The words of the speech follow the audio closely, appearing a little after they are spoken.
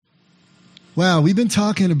Wow, we've been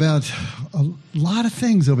talking about a lot of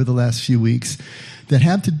things over the last few weeks that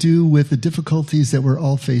have to do with the difficulties that we're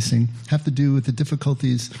all facing, have to do with the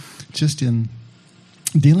difficulties just in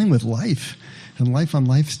dealing with life and life on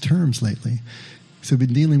life's terms lately. So we've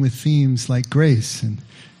been dealing with themes like grace and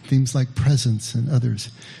themes like presence and others.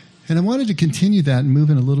 And I wanted to continue that and move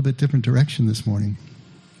in a little bit different direction this morning.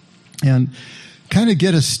 And kind of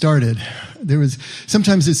get us started.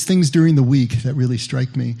 Sometimes it's things during the week that really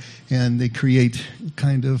strike me, and they create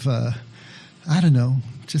kind of,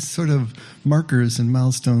 just sort of markers and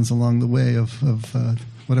milestones along the way of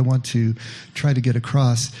what I want to try to get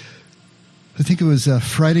across. I think it was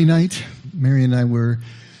Friday night. Mary and I were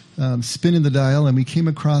spinning the dial, and we came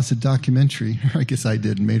across a documentary. I guess I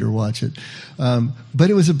did and made her watch it. But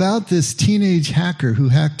it was about this teenage hacker who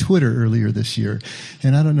hacked Twitter earlier this year.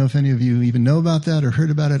 And I don't know if any of you even know about that or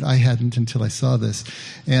heard about it. I hadn't until I saw this.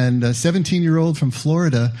 And a 17-year-old from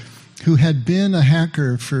Florida who had been a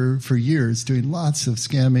hacker for years, doing lots of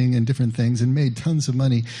scamming and different things and made tons of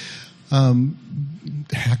money,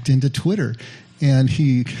 hacked into Twitter. And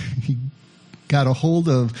he got a hold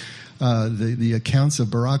of the accounts of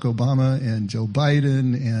Barack Obama and Joe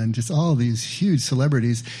Biden and just all these huge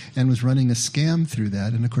celebrities, and was running a scam through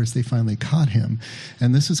that. And of course, they finally caught him.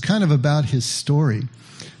 And this was kind of about his story.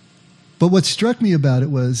 But what struck me about it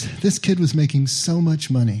was this kid was making so much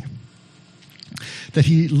money that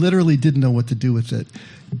he literally didn't know what to do with it.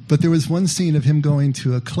 But there was one scene of him going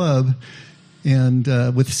to a club and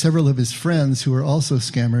with several of his friends who were also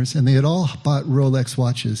scammers, and they had all bought Rolex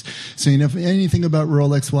watches. So you know anything about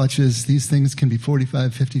Rolex watches, these things can be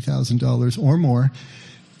 $45,000, $50,000 or more.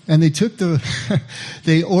 And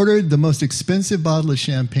they ordered the most expensive bottle of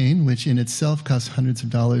champagne, which in itself costs hundreds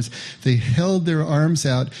of dollars. They held their arms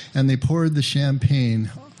out and they poured the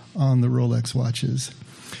champagne on the Rolex watches.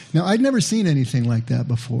 Now, I'd never seen anything like that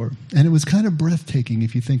before, and it was kind of breathtaking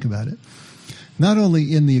if you think about it. Not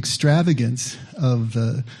only in the extravagance of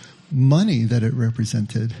the money that it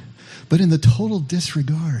represented, but in the total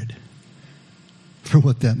disregard for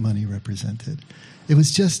what that money represented. It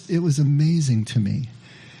was amazing to me.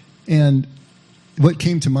 And what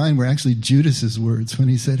came to mind were actually Judas's words when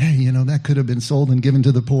he said, hey, that could have been sold and given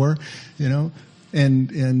to the poor,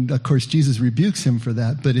 And of course, Jesus rebukes him for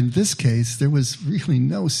that. But in this case, there was really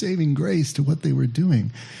no saving grace to what they were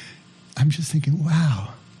doing. I'm just thinking,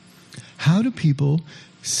 wow. How do people,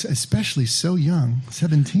 especially so young,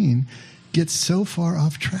 17, get so far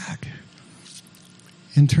off track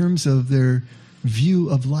in terms of their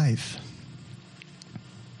view of life?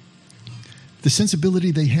 The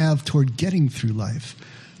sensibility they have toward getting through life,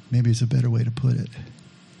 maybe is a better way to put it.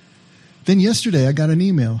 Then yesterday, I got an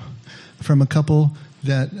email from a couple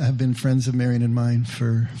that have been friends of Marion and mine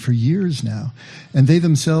for years now. And they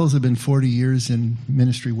themselves have been 40 years in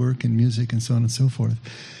ministry work and music and so on and so forth.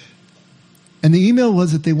 And the email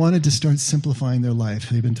was that they wanted to start simplifying their life.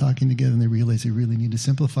 They've been talking together and they realized they really need to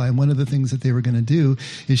simplify. And one of the things that they were going to do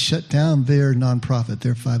is shut down their nonprofit,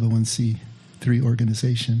 their 501c3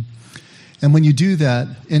 organization. And when you do that,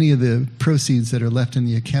 any of the proceeds that are left in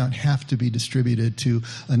the account have to be distributed to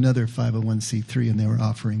another 501c3, and they were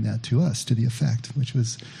offering that to us to the effect, which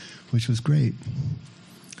was great.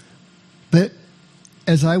 But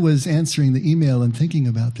as I was answering the email and thinking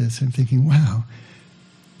about this, I'm thinking, wow,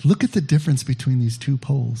 look at the difference between these two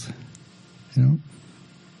poles.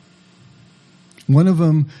 One of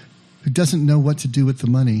them who doesn't know what to do with the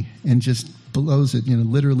money and just blows it,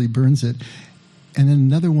 literally burns it. And then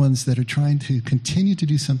another ones that are trying to continue to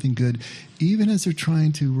do something good, even as they're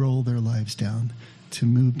trying to roll their lives down, to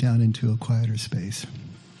move down into a quieter space.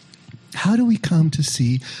 How do we come to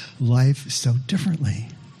see life so differently?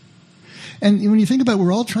 And when you think about it,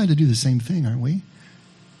 we're all trying to do the same thing, aren't we?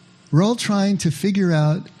 We're all trying to figure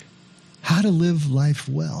out how to live life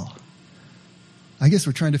well. I guess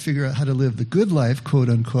we're trying to figure out how to live the good life, quote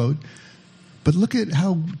unquote, but look at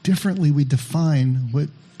how differently we define what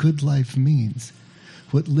good life means,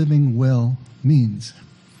 what living well means.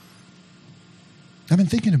 I've been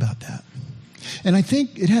thinking about that. And I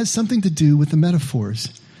think it has something to do with the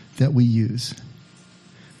metaphors that we use.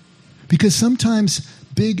 Because sometimes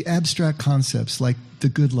big abstract concepts like the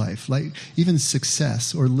good life, like even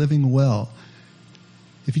success or living well,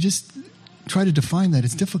 if you just try to define that,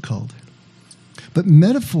 it's difficult. But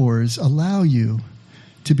metaphors allow you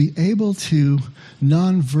to be able to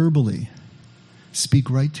non-verbally speak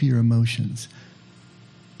right to your emotions.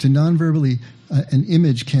 To non-verbally, an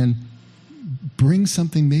image can bring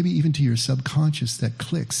something maybe even to your subconscious that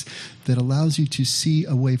clicks, that allows you to see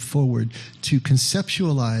a way forward, to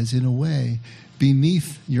conceptualize in a way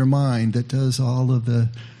beneath your mind that does all of the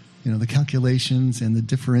the calculations and the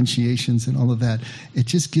differentiations and all of that. It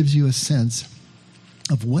just gives you a sense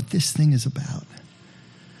of what this thing is about.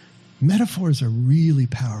 Metaphors are really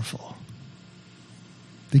powerful.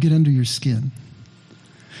 They get under your skin.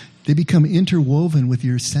 They become interwoven with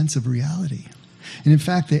your sense of reality. And in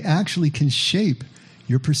fact, they actually can shape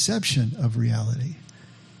your perception of reality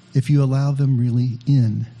if you allow them really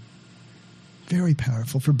in. Very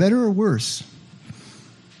powerful, for better or worse.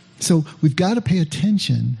 So we've got to pay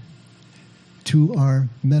attention to our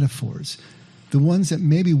metaphors, the ones that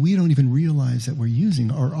maybe we don't even realize that we're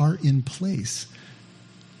using or are in place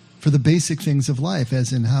for the basic things of life,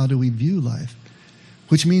 as in how do we view life,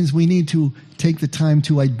 which means we need to take the time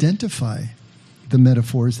to identify the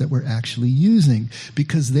metaphors that we're actually using,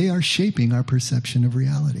 because they are shaping our perception of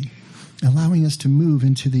reality, allowing us to move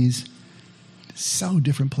into these so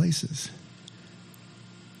different places.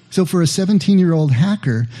 So for a 17-year-old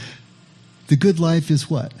hacker, the good life is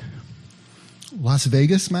what? Las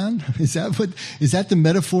Vegas, man? Is that the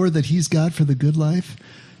metaphor that he's got for the good life?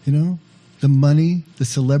 The money, the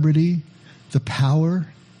celebrity, the power,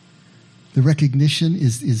 the recognition,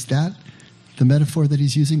 is that the metaphor that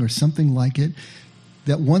he's using, or something like it?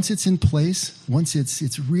 That once it's in place, once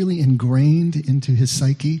it's really ingrained into his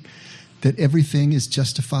psyche, that everything is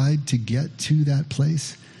justified to get to that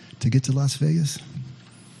place, to get to Las Vegas?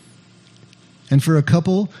 And for a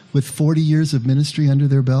couple with 40 years of ministry under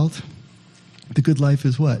their belt, the good life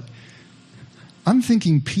is what? I'm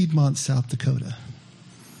thinking Piedmont, South Dakota.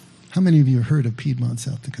 How many of you have heard of Piedmont,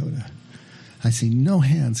 South Dakota? I see no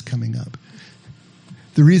hands coming up.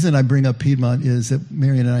 The reason I bring up Piedmont is that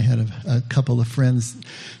Marion and I had a couple of friends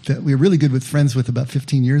that we were really good friends with about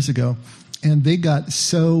 15 years ago, and they got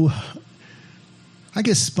so, I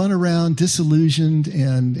guess, spun around, disillusioned,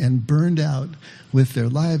 and burned out with their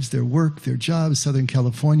lives, their work, their jobs, Southern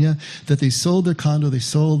California, that they sold their condo, they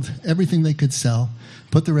sold everything they could sell,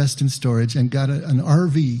 put the rest in storage, and got an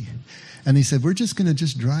RV. And they said, we're just going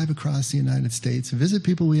to drive across the United States, visit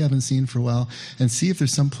people we haven't seen for a while, and see if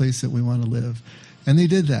there's some place that we want to live. And they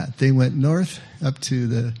did that. They went north up to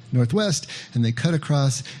the northwest, and they cut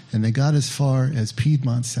across, and they got as far as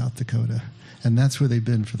Piedmont, South Dakota. And that's where they've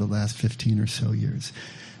been for the last 15 or so years.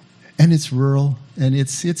 And it's rural, and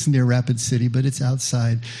it's near Rapid City, but it's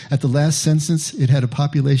outside. At the last census, it had a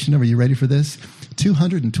population of, are you ready for this?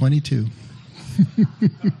 222.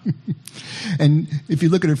 And if you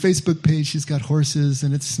look at her Facebook page, she's got horses,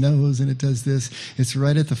 and it snows, and it does this. It's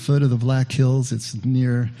right at the foot of the Black Hills. It's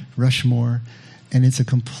near Rushmore, and it's a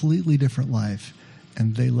completely different life,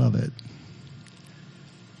 and they love it.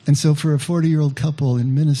 And so for a 40-year-old couple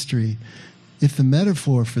in ministry, if the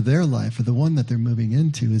metaphor for their life, or the one that they're moving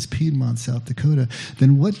into, is Piedmont, South Dakota,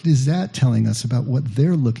 then what is that telling us about what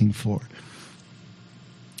they're looking for?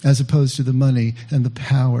 As opposed to the money and the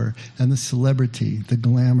power and the celebrity, the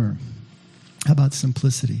glamour. How about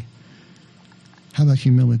simplicity? How about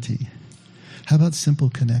humility? How about simple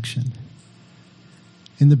connection?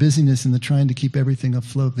 In the busyness and the trying to keep everything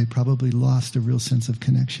afloat, they probably lost a real sense of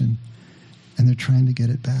connection, and they're trying to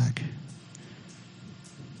get it back.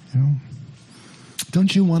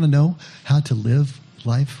 Don't you want to know how to live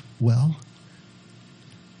life well?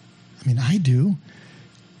 I mean, I do.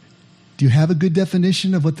 Do you have a good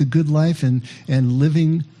definition of what the good life and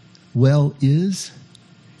living well is?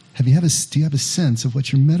 Do you have a sense of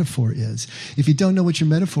what your metaphor is? If you don't know what your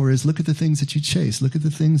metaphor is, look at the things that you chase. Look at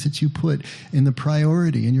the things that you put in the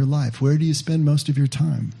priority in your life. Where do you spend most of your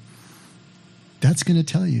time? That's going to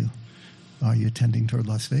tell you. Are you tending toward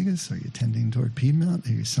Las Vegas? Are you tending toward Piedmont?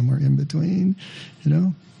 Are you somewhere in between?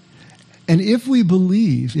 And if we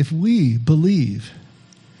believe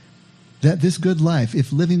that this good life,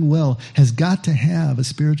 if living well, has got to have a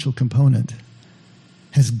spiritual component,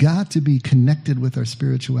 has got to be connected with our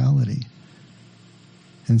spirituality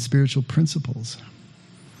and spiritual principles,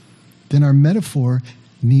 then our metaphor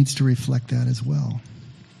needs to reflect that as well.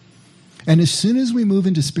 And as soon as we move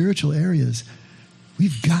into spiritual areas,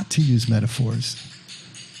 we've got to use metaphors.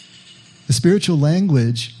 The spiritual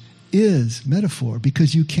language is metaphor,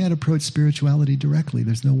 because you can't approach spirituality directly.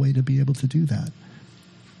 There's no way to be able to do that.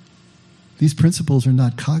 These principles are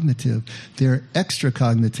not cognitive. They're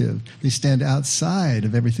extra-cognitive. They stand outside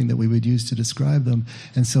of everything that we would use to describe them.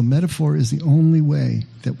 And so metaphor is the only way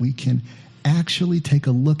that we can actually take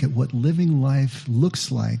a look at what living life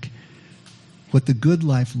looks like, what the good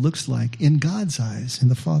life looks like in God's eyes, in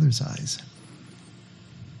the Father's eyes.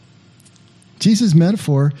 Jesus'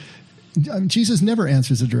 metaphor, Jesus never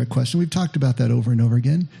answers a direct question. We've talked about that over and over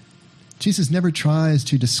again. Jesus never tries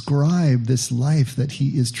to describe this life that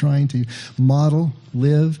he is trying to model,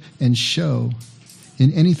 live, and show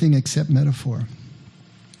in anything except metaphor.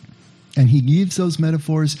 And he gives those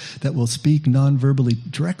metaphors that will speak non-verbally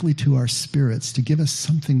directly to our spirits to give us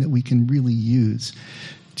something that we can really use.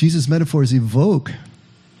 Jesus' metaphors evoke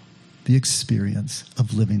the experience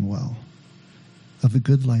of living well, of the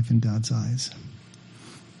good life in God's eyes.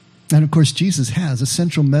 And of course, Jesus has a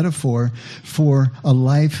central metaphor for a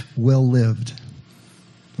life well lived.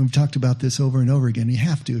 We've talked about this over and over again. You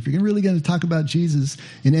have to. If you're really going to talk about Jesus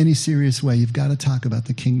in any serious way, you've got to talk about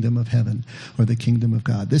the kingdom of heaven or the kingdom of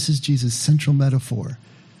God. This is Jesus' central metaphor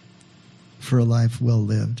for a life well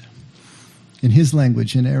lived. In his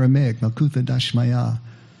language, in Aramaic, Malkutha Dashmaya,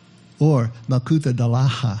 or Malkutha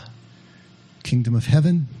Dalaha, kingdom of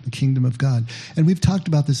heaven, the kingdom of God. And we've talked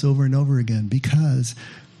about this over and over again because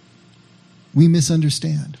we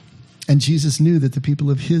misunderstand. And Jesus knew that the people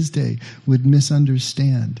of his day would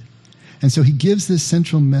misunderstand. And so he gives this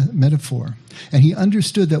central metaphor. And he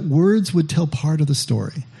understood that words would tell part of the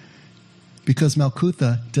story. Because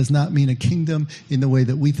Malkutha does not mean a kingdom in the way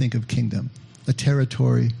that we think of kingdom, a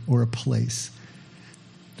territory or a place.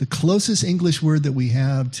 The closest English word that we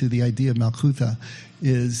have to the idea of Malkutha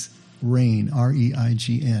is reign,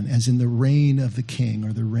 R-E-I-G-N, as in the reign of the king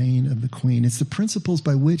or the reign of the queen. It's the principles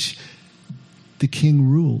by which the king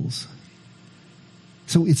rules.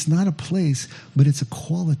 So it's not a place, but it's a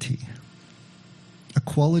quality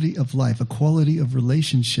of life, a quality of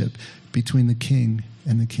relationship between the king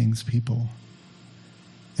and the king's people.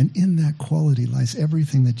 And in that quality lies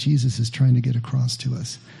everything that Jesus is trying to get across to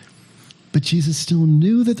us. But Jesus still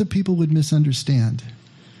knew that the people would misunderstand,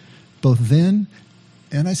 both then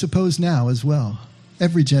and I suppose now as well.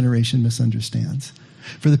 Every generation misunderstands.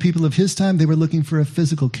 For the people of his time, they were looking for a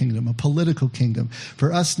physical kingdom, a political kingdom.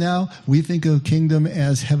 For us now, we think of kingdom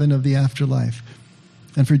as heaven of the afterlife.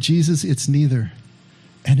 And for Jesus, it's neither.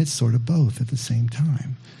 And it's sort of both at the same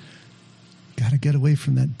time. Got to get away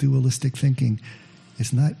from that dualistic thinking.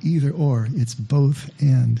 It's not either or, it's both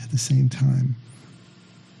and at the same time.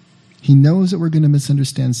 He knows that we're going to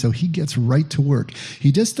misunderstand, so he gets right to work.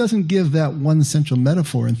 He just doesn't give that one central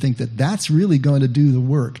metaphor and think that that's really going to do the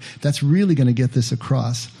work. That's really going to get this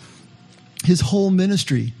across. His whole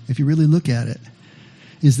ministry, if you really look at it,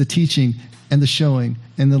 is the teaching and the showing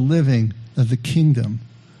and the living of the kingdom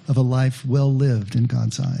of a life well lived in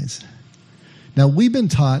God's eyes. Now, we've been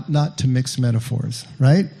taught not to mix metaphors,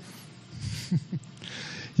 right?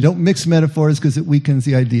 You don't mix metaphors because it weakens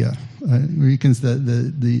the idea. Weakens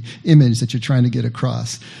the image that you're trying to get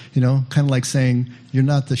across. You know, kind of like saying, you're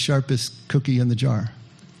not the sharpest cookie in the jar.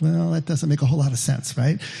 Well, that doesn't make a whole lot of sense,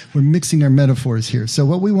 right? We're mixing our metaphors here. So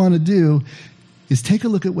what we want to do is take a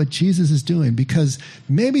look at what Jesus is doing, because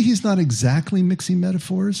maybe he's not exactly mixing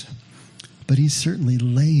metaphors, but he's certainly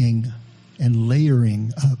laying and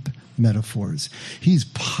layering up metaphors. He's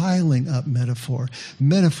piling up metaphor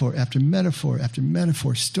after metaphor after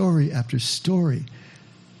metaphor, story after story,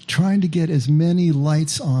 trying to get as many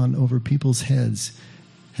lights on over people's heads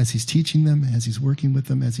as he's teaching them, as he's working with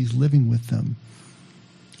them, as he's living with them,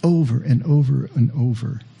 over and over and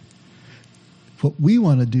over. What we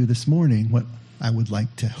want to do this morning, what I would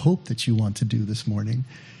like to hope that you want to do this morning,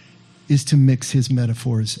 is to mix his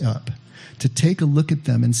metaphors up, to take a look at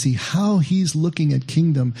them and see how he's looking at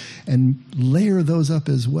kingdom and layer those up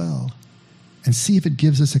as well, and see if it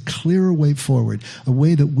gives us a clearer way forward, a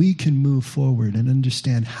way that we can move forward and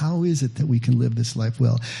understand how is it that we can live this life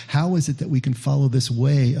well? How is it that we can follow this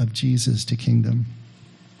way of Jesus to kingdom?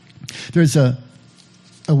 There's a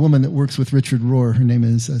woman that works with Richard Rohr. Her name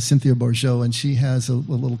is Cynthia Bourgeau, and she has a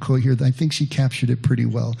little quote here that I think she captured it pretty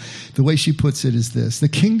well. The way she puts it is this: the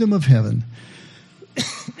kingdom of heaven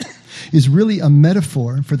is really a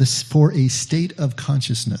metaphor for a state of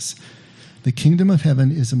consciousness. The kingdom of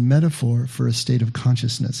heaven is a metaphor for a state of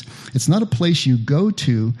consciousness. It's not a place you go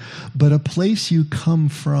to, but a place you come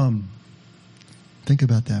from. Think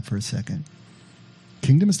about that for a second.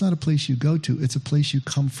 Kingdom is not a place you go to, it's a place you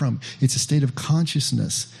come from. It's a state of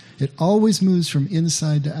consciousness. It always moves from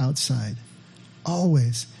inside to outside.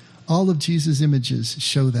 Always. All of Jesus' images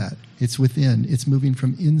show that. It's within. It's moving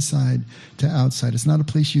from inside to outside. It's not a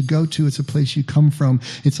place you go to, it's a place you come from.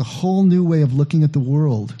 It's a whole new way of looking at the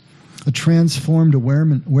world. A transformed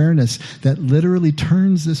awareness that literally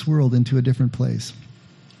turns this world into a different place.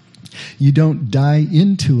 You don't die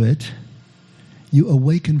into it, you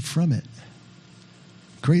awaken from it.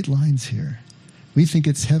 Great lines here. We think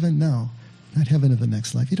it's heaven. No, not heaven of the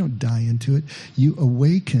next life. You don't die into it, you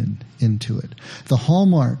awaken into it. The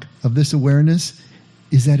hallmark of this awareness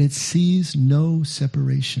is that it sees no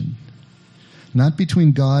separation. Not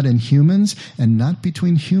between God and humans, and not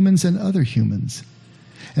between humans and other humans.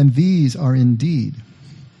 And these are indeed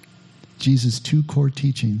Jesus' two core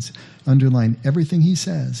teachings, underline everything he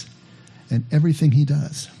says, and everything he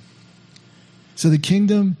does. So the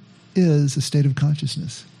kingdom is a state of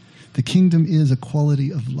consciousness. The kingdom is a quality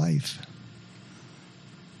of life.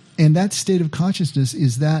 And that state of consciousness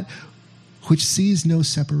is that which sees no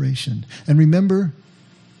separation. And remember,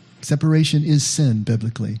 separation is sin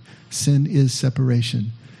biblically. Sin is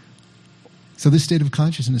separation. So this state of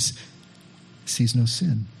consciousness sees no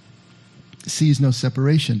sin, sees no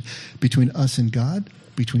separation between us and God,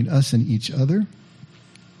 between us and each other.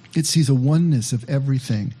 It sees a oneness of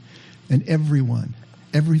everything and everyone,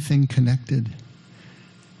 everything connected.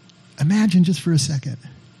 Imagine just for a second,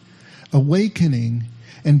 awakening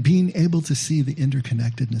and being able to see the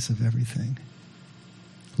interconnectedness of everything.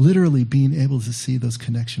 Literally being able to see those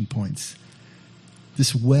connection points.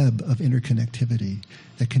 This web of interconnectivity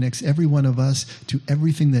that connects every one of us to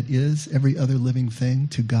everything that is, every other living thing,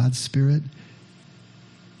 to God's Spirit.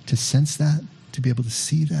 To sense that, to be able to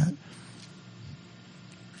see that.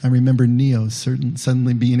 I remember Neo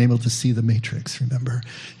suddenly being able to see the Matrix, remember?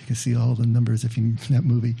 You can see all the numbers if you in that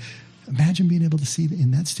movie. Imagine being able to see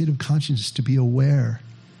in that state of consciousness, to be aware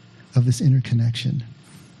of this interconnection.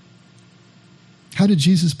 How did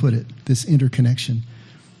Jesus put it, this interconnection?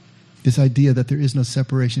 This idea that there is no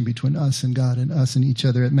separation between us and God and us and each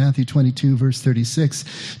other. At Matthew 22, verse 36,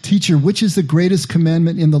 "Teacher, which is the greatest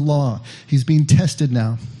commandment in the law?" He's being tested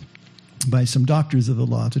now by some doctors of the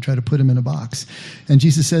law to try to put him in a box. And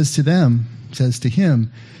Jesus says to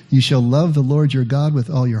him, "You shall love the Lord your God with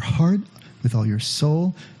all your heart, with all your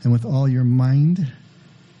soul, and with all your mind.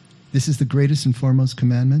 This is the greatest and foremost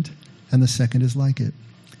commandment, and the second is like it.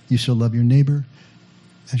 You shall love your neighbor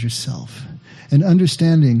as yourself." And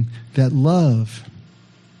understanding that love,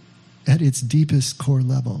 at its deepest core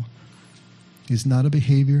level, is not a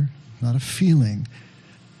behavior, not a feeling,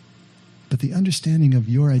 but the understanding of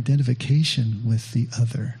your identification with the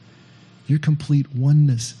other, your complete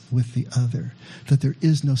oneness with the other, that there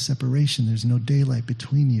is no separation, there's no daylight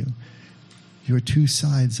between you. You're two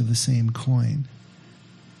sides of the same coin.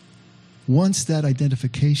 Once that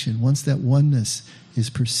identification, once that oneness is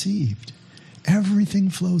perceived, everything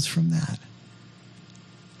flows from that.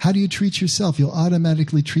 How do you treat yourself? You'll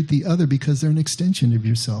automatically treat the other because they're an extension of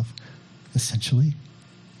yourself, essentially.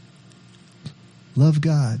 Love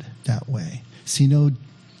God that way. See no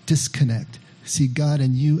disconnect. See God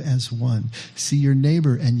and you as one. See your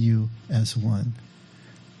neighbor and you as one.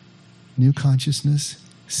 New consciousness,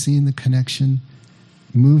 seeing the connection,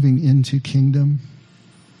 moving into kingdom.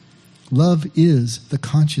 Love is the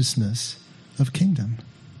consciousness of kingdom,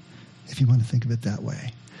 if you want to think of it that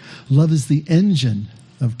way. Love is the engine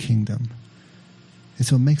of kingdom.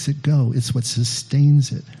 It's what makes it go. It's what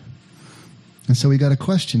sustains it. And so we got a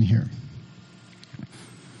question here.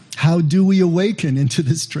 How do we awaken into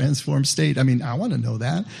this transformed state? I mean, I want to know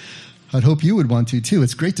that. I'd hope you would want to too.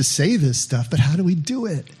 It's great to say this stuff, but how do we do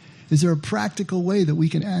it? Is there a practical way that we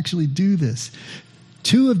can actually do this?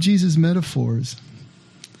 Two of Jesus' metaphors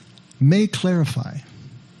may clarify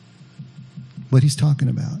what he's talking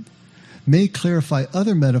about, may clarify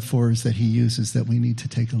other metaphors that he uses that we need to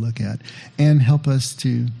take a look at and help us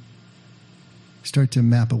to start to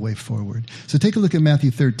map a way forward. So take a look at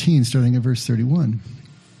Matthew 13, starting at verse 31.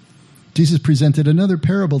 Jesus presented another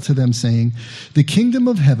parable to them, saying, "The kingdom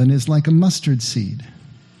of heaven is like a mustard seed,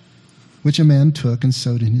 which a man took and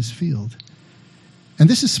sowed in his field. And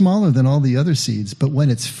this is smaller than all the other seeds, but when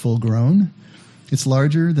it's full grown, it's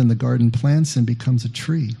larger than the garden plants and becomes a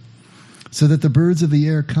tree, so that the birds of the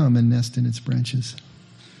air come and nest in its branches."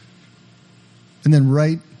 And then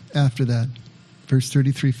right after that, verse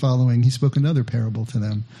 33 following, he spoke another parable to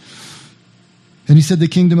them. And he said, "The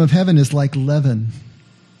kingdom of heaven is like leaven."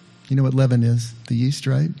 You know what leaven is? The yeast,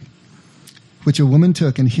 right? "Which a woman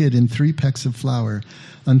took and hid in 3 pecks of flour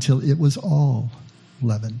until it was all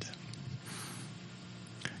leavened."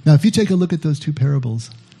 Now, if you take a look at those two parables,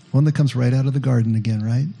 one that comes right out of the garden again,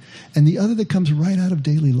 right? And the other that comes right out of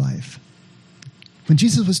daily life. When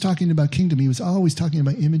Jesus was talking about kingdom, he was always talking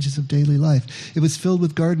about images of daily life. It was filled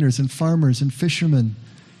with gardeners and farmers and fishermen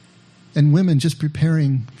and women just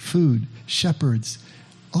preparing food, shepherds.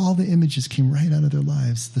 All the images came right out of their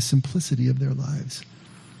lives, the simplicity of their lives,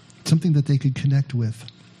 something that they could connect with.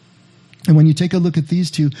 And when you take a look at these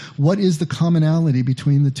two, what is the commonality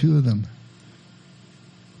between the two of them?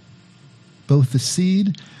 Both the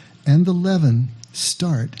seed and the leaven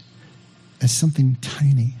start as something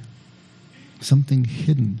tiny, something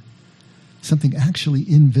hidden, something actually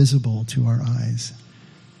invisible to our eyes,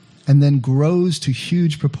 and then grows to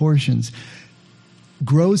huge proportions,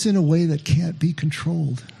 grows in a way that can't be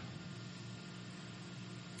controlled,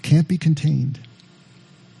 can't be contained.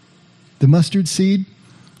 The mustard seed,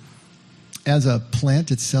 as a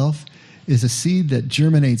plant itself, is a seed that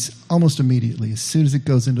germinates almost immediately. As soon as it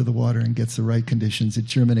goes into the water and gets the right conditions, it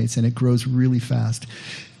germinates and it grows really fast.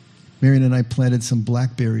 Marion and I planted some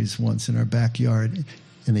blackberries once in our backyard,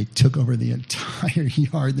 and they took over the entire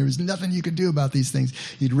yard. There was nothing you could do about these things.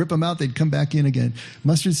 You'd rip them out, they'd come back in again.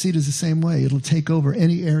 Mustard seed is the same way. It'll take over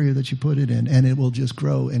any area that you put it in, and it will just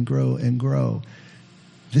grow and grow and grow.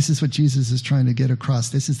 This is what Jesus is trying to get across.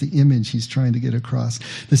 This is the image he's trying to get across.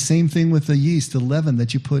 The same thing with the yeast, the leaven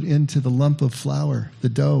that you put into the lump of flour, the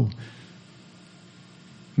dough.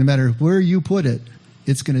 No matter where you put it,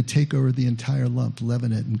 it's going to take over the entire lump,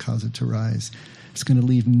 leaven it, and cause it to rise. It's going to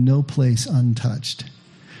leave no place untouched.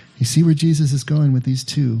 You see where Jesus is going with these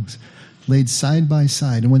two, laid side by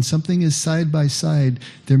side. And when something is side by side,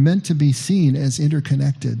 they're meant to be seen as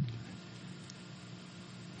interconnected.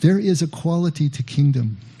 There is a quality to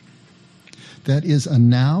kingdom that is a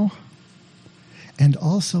now and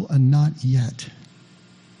also a not yet.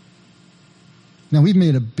 Now, we've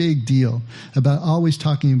made a big deal about always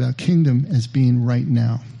talking about kingdom as being right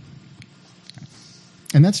now.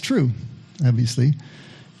 And that's true, obviously.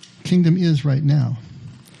 Kingdom is right now.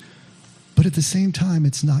 But at the same time,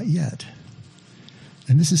 it's not yet.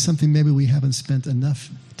 And this is something maybe we haven't spent enough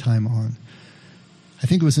time on. I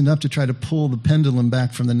think it was enough to try to pull the pendulum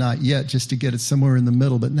back from the not yet just to get it somewhere in the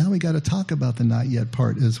middle. But now we got to talk about the not yet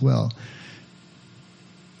part as well.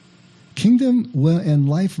 Kingdom and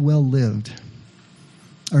life well lived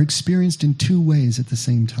are experienced in two ways at the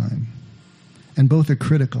same time. And both are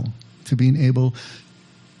critical to being able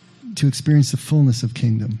to experience the fullness of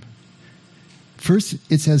kingdom. First,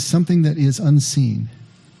 it's as something that is unseen,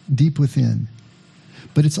 deep within.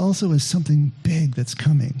 But it's also as something big that's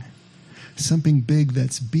coming. Something big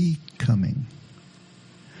that's becoming.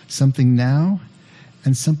 Something now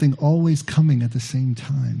and something always coming at the same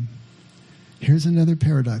time. Here's another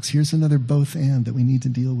paradox. Here's another both and that we need to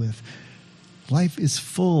deal with. Life is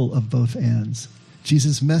full of both ands.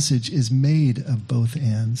 Jesus' message is made of both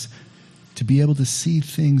ands. To be able to see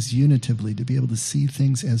things unitively, to be able to see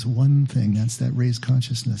things as one thing, that's that raised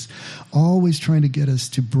consciousness. Always trying to get us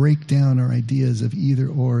to break down our ideas of either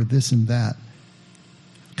or, this and that.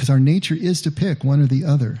 Because our nature is to pick one or the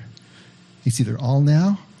other. It's either all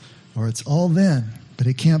now or it's all then. But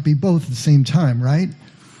it can't be both at the same time, right?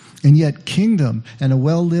 And yet kingdom and a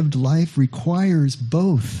well-lived life requires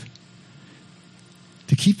both.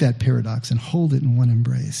 To keep that paradox and hold it in one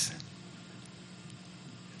embrace.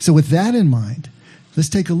 So with that in mind, let's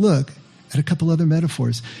take a look at a couple other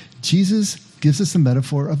metaphors. Jesus gives us the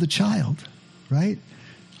metaphor of the child, right?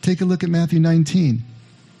 Take a look at Matthew 19,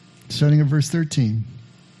 starting at verse 13.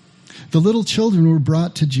 The little children were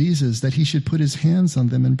brought to Jesus that he should put his hands on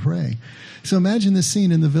them and pray. So imagine this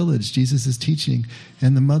scene in the village. Jesus is teaching,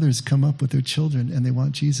 and the mothers come up with their children, and they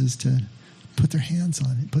want Jesus to put their hands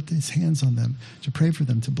on it, put his hands on them, to pray for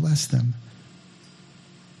them, to bless them.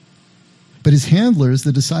 But his handlers,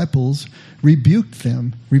 the disciples, rebuked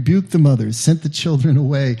the mothers, sent the children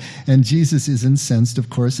away. And Jesus is incensed, of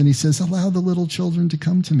course, and he says, allow the little children to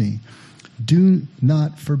come to me. Do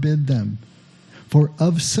not forbid them, for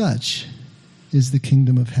of such is the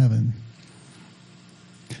kingdom of heaven.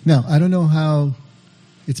 Now, I don't know how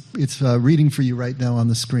it's reading for you right now on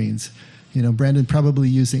the screens. You know, Brandon probably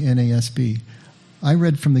used the NASB. I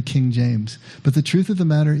read from the King James. But the truth of the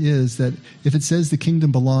matter is that if it says the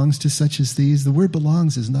kingdom belongs to such as these, the word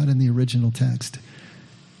belongs is not in the original text.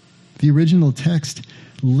 The original text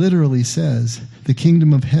literally says the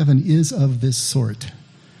kingdom of heaven is of this sort.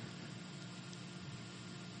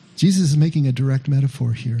 Jesus is making a direct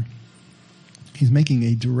metaphor here. He's making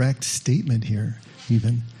a direct statement here,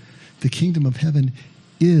 even. The kingdom of heaven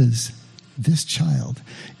is this child,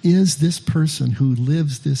 is this person who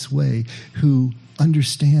lives this way, who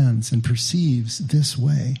understands and perceives this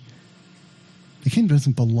way. The kingdom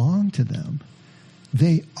doesn't belong to them.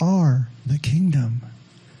 They are the kingdom.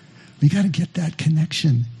 We got to get that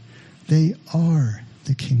connection. They are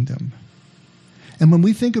the kingdom. And when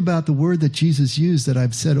we think about the word that Jesus used that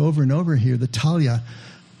I've said over and over here, the talia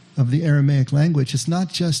of the Aramaic language, it's not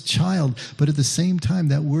just child, but at the same time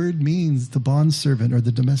that word means the bondservant or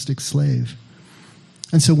the domestic slave.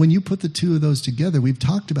 And so when you put the two of those together, we've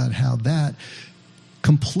talked about how that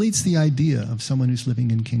completes the idea of someone who's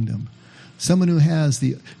living in kingdom. Someone who has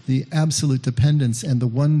the absolute dependence and the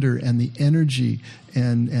wonder and the energy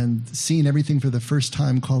and seeing everything for the first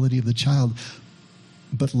time quality of the child,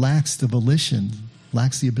 but lacks the volition,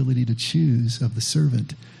 lacks the ability to choose of the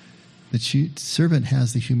servant. The servant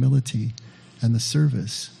has the humility and the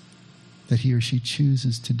service that he or she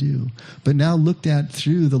chooses to do. But now looked at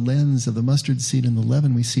through the lens of the mustard seed and the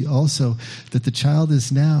leaven, we see also that the child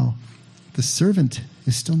is now, the servant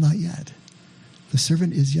is still not yet. The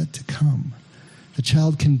servant is yet to come. The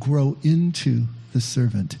child can grow into the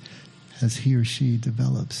servant as he or she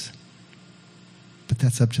develops. But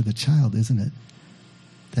that's up to the child, isn't it?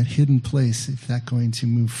 That hidden place, if that's going to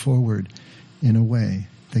move forward in a way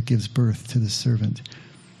that gives birth to the servant.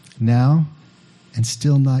 Now, and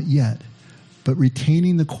still not yet, but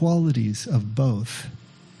retaining the qualities of both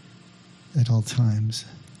at all times.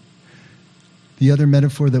 The other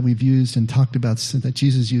metaphor that we've used and talked about, that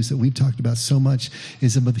Jesus used, that we've talked about so much,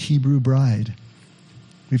 is about the Hebrew bride.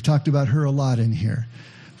 We've talked about her a lot in here.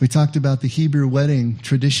 We talked about the Hebrew wedding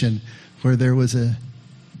tradition where there was a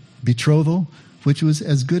betrothal, which was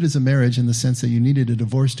as good as a marriage in the sense that you needed a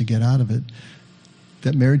divorce to get out of it,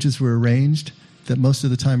 that marriages were arranged, that most of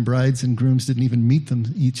the time brides and grooms didn't even meet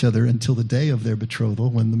each other until the day of their betrothal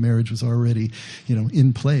when the marriage was already,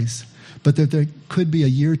 in place. But that there could be a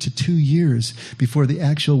year to 2 years before the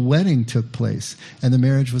actual wedding took place and the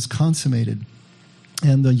marriage was consummated.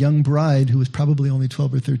 And the young bride, who was probably only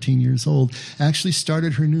 12 or 13 years old, actually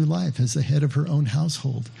started her new life as the head of her own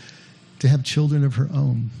household, to have children of her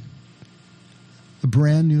own. A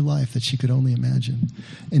brand new life that she could only imagine.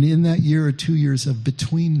 And in that year or 2 years of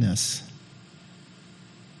betweenness,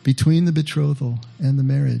 between the betrothal and the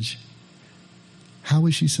marriage, how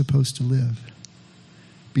is she supposed to live?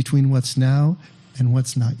 Between what's now and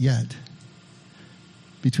what's not yet.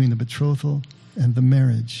 Between the betrothal and the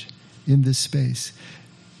marriage in this space.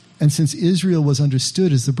 And since Israel was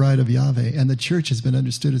understood as the bride of Yahweh and the church has been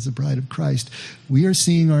understood as the bride of Christ, we are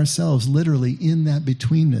seeing ourselves literally in that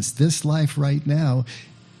betweenness. This life right now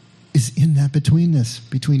is in that betweenness,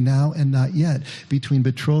 between now and not yet, between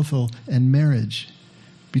betrothal and marriage,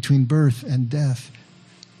 between birth and death.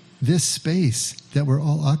 This space that we're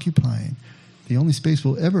all occupying, the only space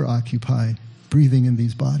we'll ever occupy breathing in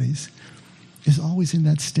these bodies, is always in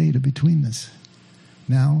that state of betweenness,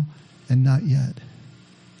 now and not yet.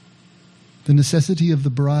 The necessity of the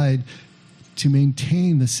bride to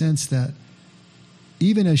maintain the sense that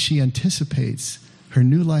even as she anticipates her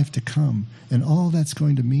new life to come and all that's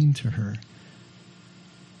going to mean to her,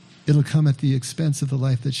 it'll come at the expense of the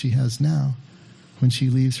life that she has now when she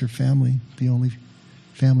leaves her family, the only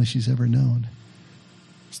family she's ever known.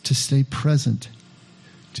 It's to stay present,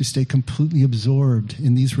 to stay completely absorbed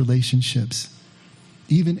in these relationships,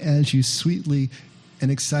 even as you sweetly and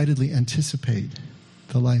excitedly anticipate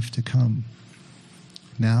the life to come,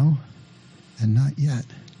 now and not yet.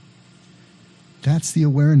 That's the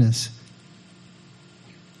awareness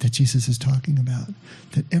that Jesus is talking about,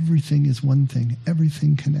 that everything is one thing,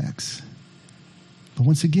 everything connects. But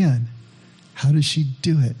once again, how does she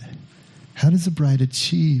do it? How does the bride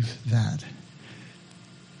achieve that?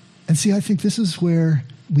 And see, I think this is where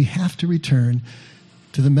we have to return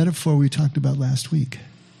to the metaphor we talked about last week,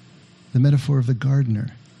 the metaphor of the gardener.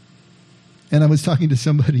 And I was talking to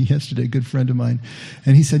somebody yesterday, a good friend of mine,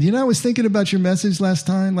 and he said, I was thinking about your message last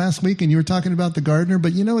week, and you were talking about the gardener,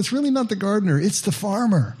 but it's really not the gardener, it's the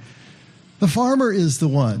farmer. The farmer is the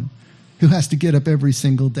one who has to get up every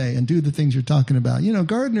single day and do the things you're talking about.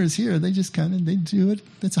 Gardeners here, they just they do it.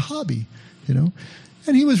 It's a hobby,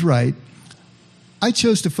 And he was right. I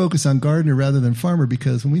chose to focus on gardener rather than farmer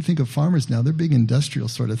because when we think of farmers now, they're big industrial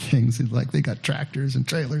sort of things. Like they got tractors and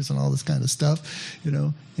trailers and all this kind of stuff,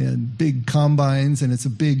 and big combines, and it's a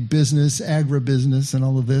big business, agribusiness and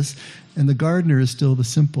all of this. And the gardener is still the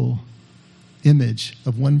simple image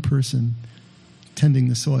of one person tending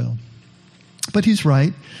the soil. But he's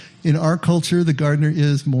right. In our culture, the gardener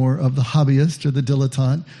is more of the hobbyist or the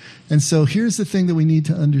dilettante. And so here's the thing that we need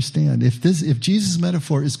to understand. If Jesus'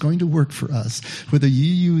 metaphor is going to work for us, whether you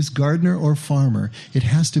use gardener or farmer, it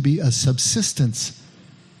has to be a subsistence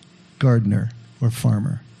gardener or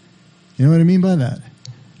farmer. You know what I mean by that?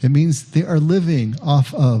 It means they are living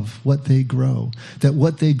off of what they grow, that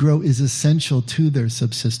what they grow is essential to their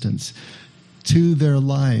subsistence, to their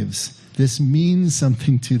lives. This means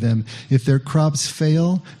something to them. If their crops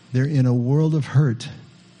fail, they're in a world of hurt.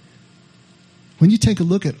 When you take a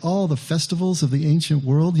look at all the festivals of the ancient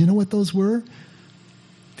world, you know what those were?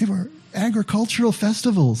 They were agricultural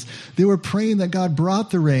festivals. They were praying that God brought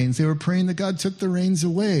the rains. They were praying that God took the rains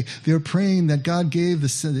away. They were praying that God gave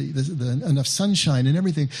enough sunshine and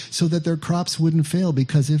everything so that their crops wouldn't fail,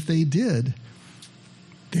 because if they did,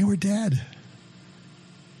 they were dead.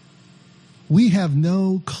 We have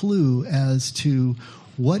no clue as to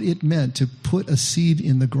what it meant to put a seed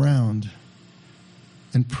in the ground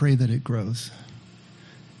and pray that it grows.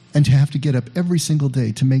 And to have to get up every single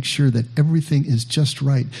day to make sure that everything is just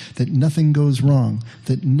right, that nothing goes wrong,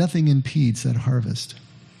 that nothing impedes that harvest.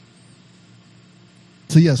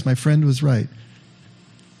 So yes, my friend was right.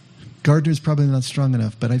 Gardener's probably not strong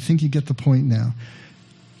enough, but I think you get the point now.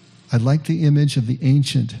 I like the image of the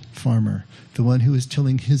ancient farmer, the one who is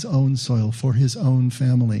tilling his own soil for his own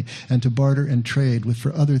family, and to barter and trade with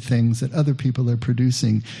for other things that other people are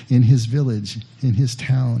producing in his village, in his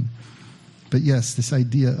town. But yes, this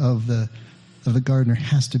idea of the gardener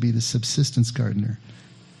has to be the subsistence gardener.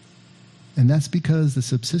 And that's because the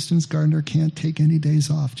subsistence gardener can't take any days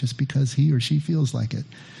off just because he or she feels like it.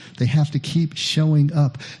 They have to keep showing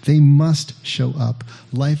up. They must show up.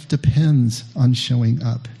 Life depends on showing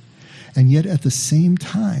up. And yet at the same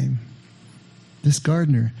time, this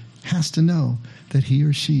gardener has to know that he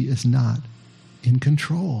or she is not in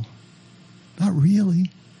control. Not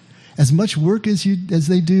really. As much work as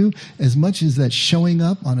they do, as much as that showing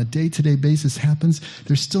up on a day-to-day basis happens,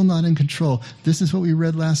 they're still not in control. This is what we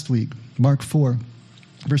read last week, Mark 4,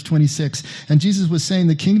 verse 26. And Jesus was saying,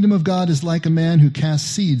 the kingdom of God is like a man who casts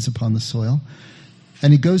seeds upon the soil.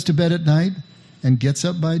 And he goes to bed at night and gets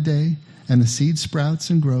up by day, and the seed sprouts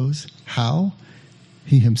and grows. How?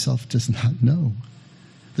 He himself does not know.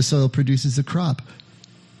 The soil produces a crop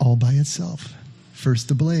all by itself. First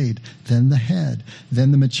the blade, then the head,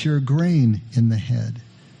 then the mature grain in the head.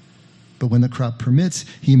 But when the crop permits,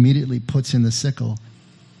 he immediately puts in the sickle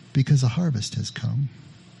because a harvest has come.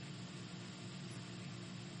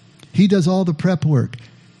 He does all the prep work.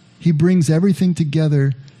 He brings everything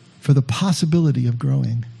together for the possibility of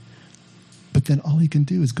growing. But then all he can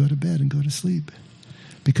do is go to bed and go to sleep.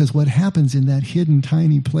 Because what happens in that hidden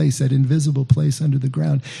tiny place, that invisible place under the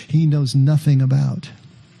ground, he knows nothing about.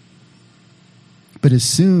 But as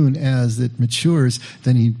soon as it matures,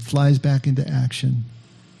 then he flies back into action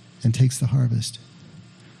and takes the harvest.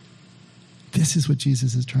 This is what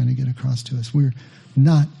Jesus is trying to get across to us. We're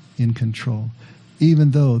not in control,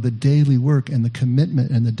 even though the daily work and the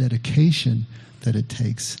commitment and the dedication that it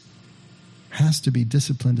takes has to be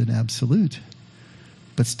disciplined and absolute.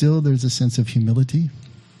 But still there's a sense of humility,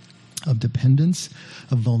 of dependence,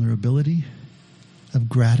 of vulnerability, of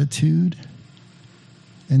gratitude,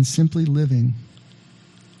 and simply living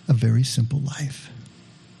a very simple life.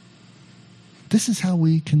 This is how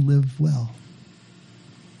we can live well.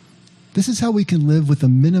 This is how we can live with a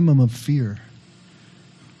minimum of fear.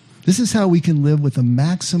 This is how we can live with a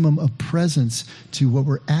maximum of presence to what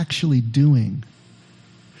we're actually doing.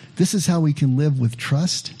 This is how we can live with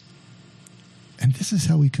trust. And this is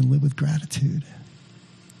how we can live with gratitude.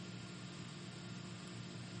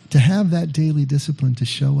 To have that daily discipline to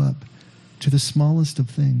show up to the smallest of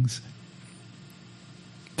things.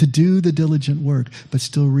 To do the diligent work, but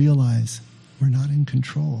still realize we're not in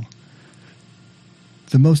control.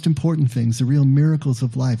 The most important things, the real miracles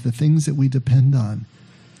of life, the things that we depend on,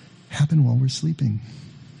 happen while we're sleeping.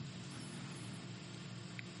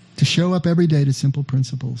 To show up every day to simple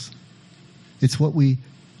principles. It's what we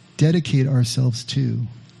dedicate ourselves to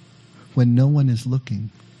when no one is looking,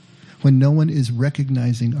 when no one is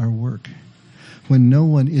recognizing our work, when no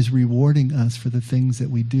one is rewarding us for the things that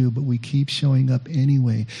we do, but we keep showing up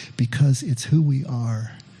anyway because it's who we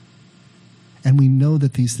are. And we know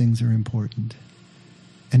that these things are important.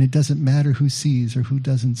 And it doesn't matter who sees or who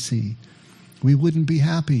doesn't see. We wouldn't be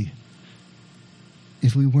happy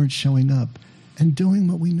if we weren't showing up and doing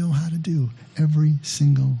what we know how to do every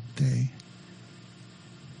single day.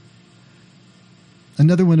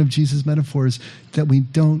 Another one of Jesus' metaphors that we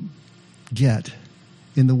don't get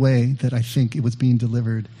in the way that I think it was being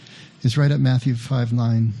delivered is right at Matthew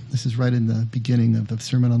 5:9. This is right in the beginning of the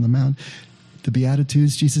Sermon on the Mount. The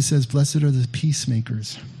Beatitudes, Jesus says, "Blessed are the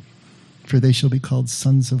peacemakers, for they shall be called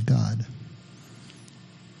sons of God."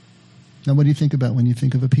 Now, what do you think about when you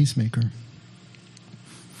think of a peacemaker?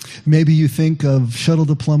 Maybe you think of shuttle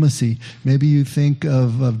diplomacy. Maybe you think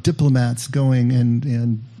of diplomats going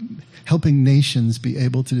and helping nations be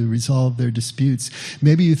able to resolve their disputes.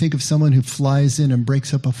 Maybe you think of someone who flies in and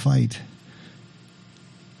breaks up a fight.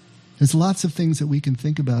 There's lots of things that we can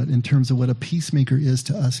think about in terms of what a peacemaker is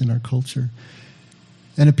to us in our culture.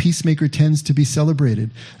 And a peacemaker tends to be celebrated.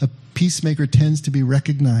 A peacemaker tends to be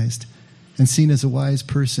recognized and seen as a wise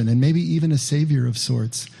person and maybe even a savior of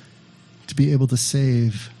sorts to be able to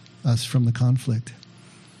save us from the conflict.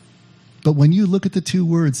 But when you look at the two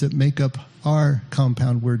words that make up our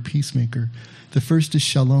compound word peacemaker, the first is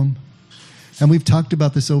shalom. And we've talked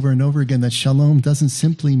about this over and over again, that shalom doesn't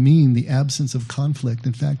simply mean the absence of conflict.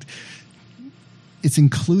 In fact, it's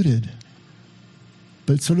included,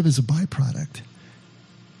 but it sort of is a byproduct.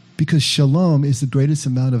 Because shalom is the greatest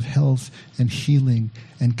amount of health and healing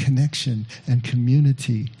and connection and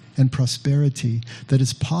community and prosperity that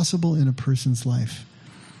is possible in a person's life.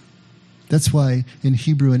 That's why in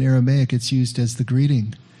Hebrew and Aramaic it's used as the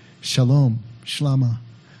greeting, shalom, shlama.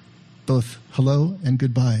 both hello and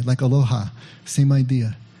goodbye, like aloha, same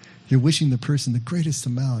idea. You're wishing the person the greatest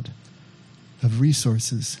amount of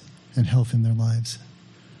resources and health in their lives.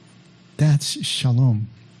 That's shalom.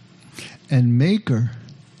 And maker,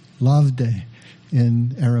 lavde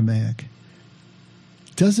in Aramaic,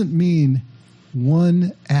 doesn't mean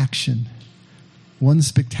one action, one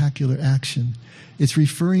spectacular action. It's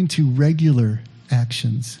referring to regular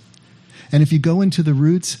actions. And if you go into the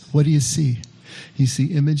roots, what do you see? You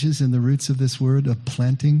see images in the roots of this word of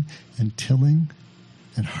planting and tilling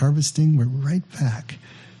and harvesting. We're right back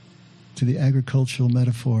to the agricultural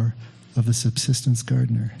metaphor of the subsistence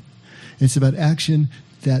gardener. It's about action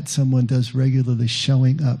that someone does regularly,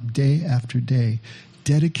 showing up day after day,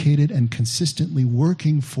 dedicated and consistently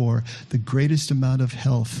working for the greatest amount of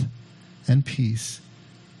health and peace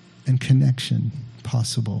and connection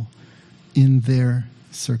possible in their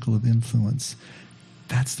circle of influence.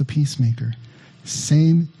 That's the peacemaker.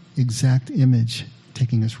 Same exact image,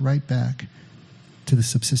 taking us right back to the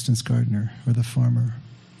subsistence gardener or the farmer.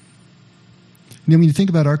 You know, when you think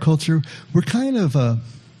about our culture, we're kind of a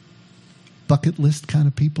bucket list kind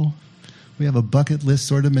of people. We have a bucket list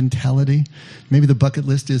sort of mentality. Maybe the bucket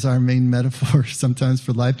list is our main metaphor sometimes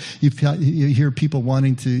for life. You hear people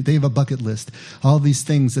they have a bucket list. All these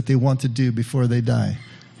things that they want to do before they die.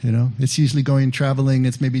 You know, it's usually going traveling.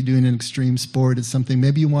 It's maybe doing an extreme sport. It's something.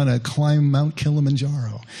 Maybe you want to climb Mount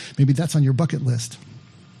Kilimanjaro. Maybe that's on your bucket list.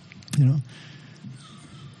 You know.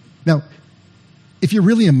 Now, if you're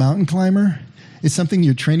really a mountain climber, it's something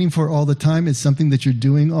you're training for all the time. It's something that you're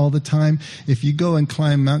doing all the time. If you go and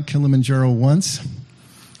climb Mount Kilimanjaro once,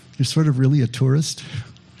 you're sort of really a tourist.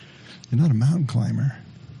 You're not a mountain climber.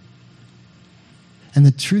 And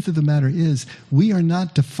the truth of the matter is, we are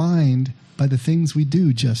not defined by the things we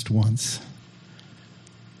do just once.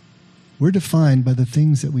 We're defined by the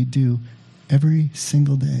things that we do every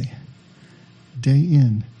single day, day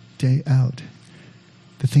in, day out.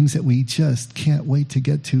 The things that we just can't wait to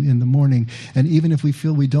get to in the morning. And even if we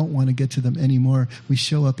feel we don't want to get to them anymore, we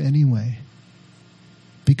show up anyway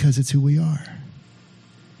because it's who we are.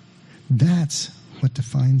 That's what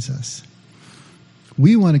defines us.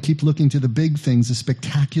 We want to keep looking to the big things, the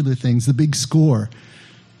spectacular things, the big score.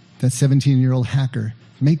 That 17-year-old hacker,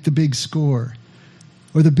 make the big score.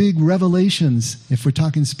 Or the big revelations, if we're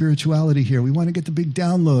talking spirituality here. We want to get the big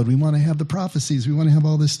download. We want to have the prophecies. We want to have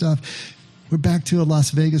all this stuff. We're back to a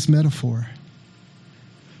Las Vegas metaphor.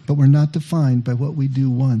 But we're not defined by what we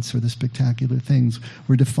do once or the spectacular things.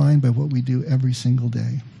 We're defined by what we do every single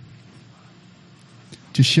day.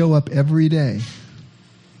 To show up every day,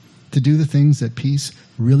 to do the things that peace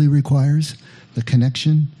really requires, the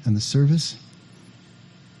connection and the service.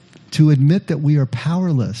 To admit that we are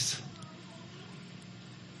powerless.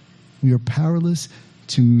 We are powerless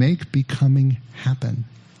to make becoming happen.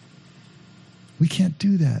 We can't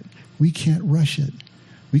do that. We can't rush it.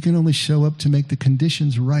 We can only show up to make the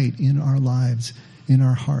conditions right in our lives, in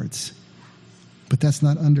our hearts. But that's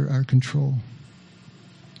not under our control.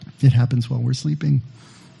 It happens while we're sleeping.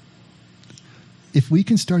 If we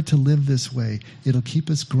can start to live this way, it'll keep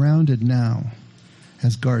us grounded now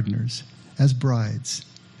as gardeners, as brides,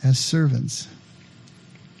 as servants,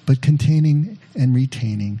 but containing and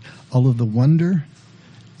retaining all of the wonder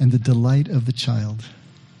and the delight of the child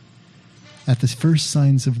at the first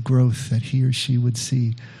signs of growth that he or she would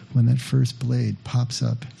see when that first blade pops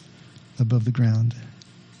up above the ground.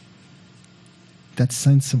 That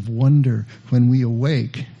sense of wonder when we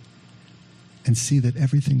awake and see that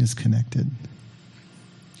everything is connected.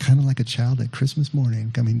 Kind of like a child at Christmas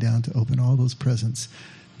morning coming down to open all those presents.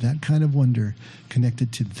 That kind of wonder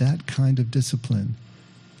connected to that kind of discipline.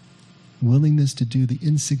 Willingness to do the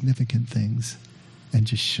insignificant things and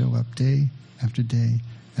just show up day after day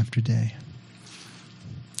after day.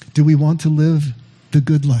 Do we want to live the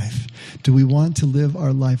good life? Do we want to live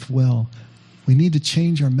our life well? We need to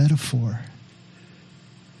change our metaphor.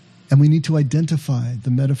 And we need to identify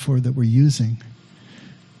the metaphor that we're using.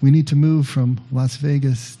 We need to move from Las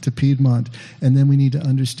Vegas to Piedmont, and then we need to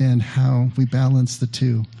understand how we balance the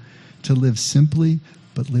two, to live simply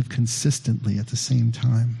but live consistently at the same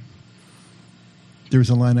time. There was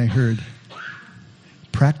a line I heard,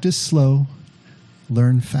 practice slow,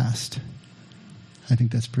 learn fast. I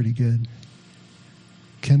think that's pretty good.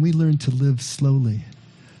 Can we learn to live slowly,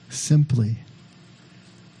 simply,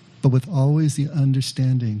 but with always the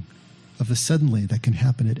understanding of the suddenly that can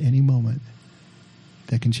happen at any moment,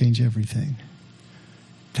 that can change everything?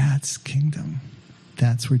 That's kingdom.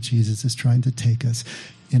 That's where Jesus is trying to take us.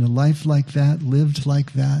 In a life like that, lived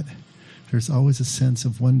like that, there's always a sense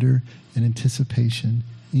of wonder and anticipation,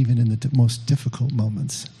 even in the most difficult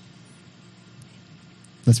moments.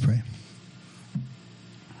 Let's pray.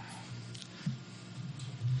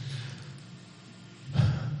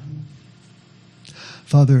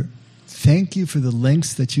 Father, thank you for the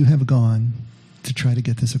lengths that you have gone to try to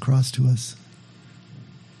get this across to us.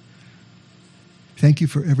 Thank you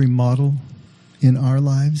for every model in our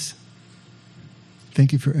lives.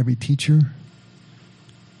 Thank you for every teacher.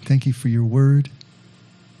 Thank you for your word.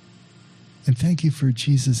 And thank you for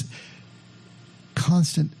Jesus'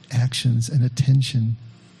 constant actions and attention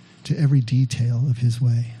to every detail of his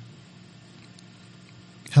way.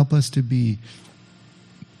 Help us to be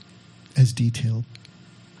as detailed,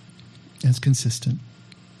 as consistent,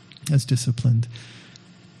 as disciplined.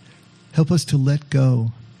 Help us to let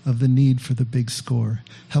go of the need for the big score.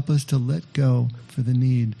 Help us to let go for the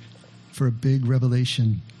need for a big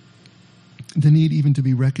revelation, the need even to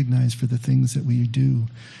be recognized for the things that we do,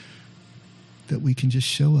 that we can just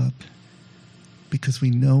show up because we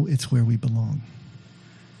know it's where we belong.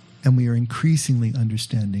 And we are increasingly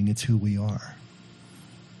understanding it's who we are.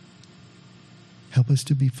 Help us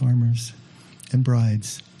to be farmers and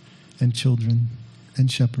brides and children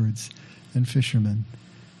and shepherds and fishermen.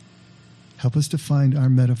 Help us to find our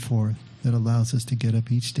metaphor that allows us to get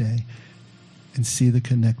up each day and see the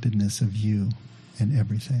connectedness of you and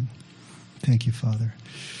everything. Thank you, Father.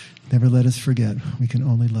 Never let us forget we can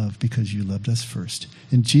only love because you loved us first.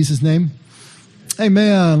 In Jesus' name,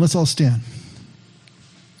 amen. Let's all stand.